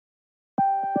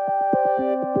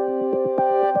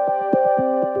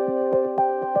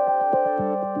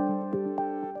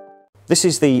This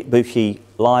is the Büchi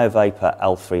Lyovapor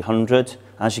L-300.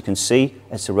 As you can see,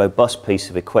 it's a robust piece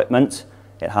of equipment.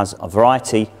 It has a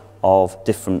variety of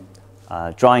different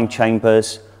drying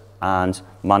chambers and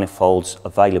manifolds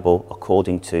available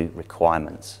according to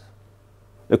requirements.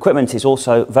 The equipment is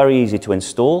also very easy to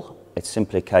install. It's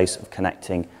simply a case of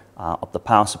connecting up the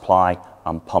power supply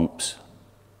and pumps.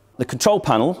 The control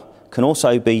panel can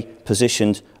also be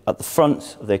positioned at the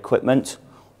front of the equipment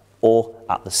or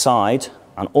at the side,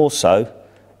 and also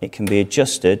it can be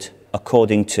adjusted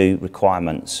according to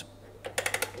requirements.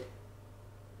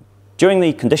 During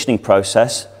the conditioning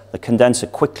process, the condenser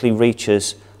quickly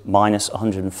reaches minus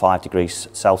 105 degrees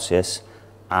Celsius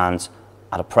and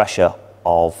at a pressure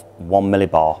of 1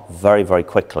 millibar very, very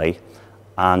quickly.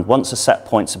 And once the set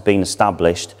points have been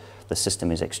established, the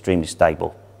system is extremely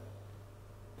stable.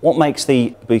 What makes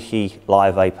the Büchi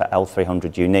Lyovapor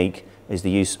L-300 unique is the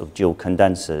use of dual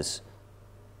condensers.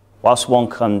 Whilst one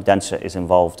condenser is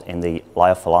involved in the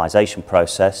liofilization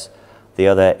process, the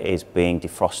other is being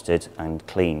defrosted and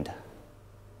cleaned.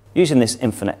 Using this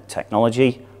infinite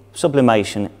technology,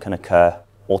 sublimation can occur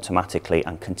automatically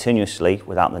and continuously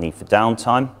without the need for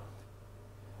downtime.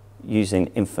 Using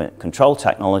infinite control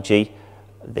technology,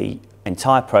 the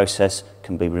entire process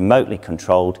can be remotely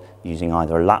controlled using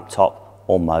either a laptop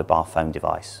or mobile phone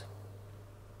device.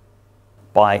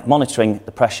 By monitoring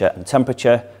the pressure and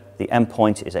temperature, the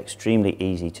endpoint is extremely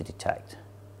easy to detect.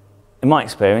 In my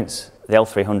experience, the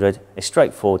L-300 is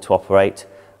straightforward to operate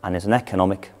and is an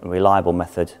economic and reliable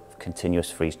method of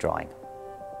continuous freeze drying.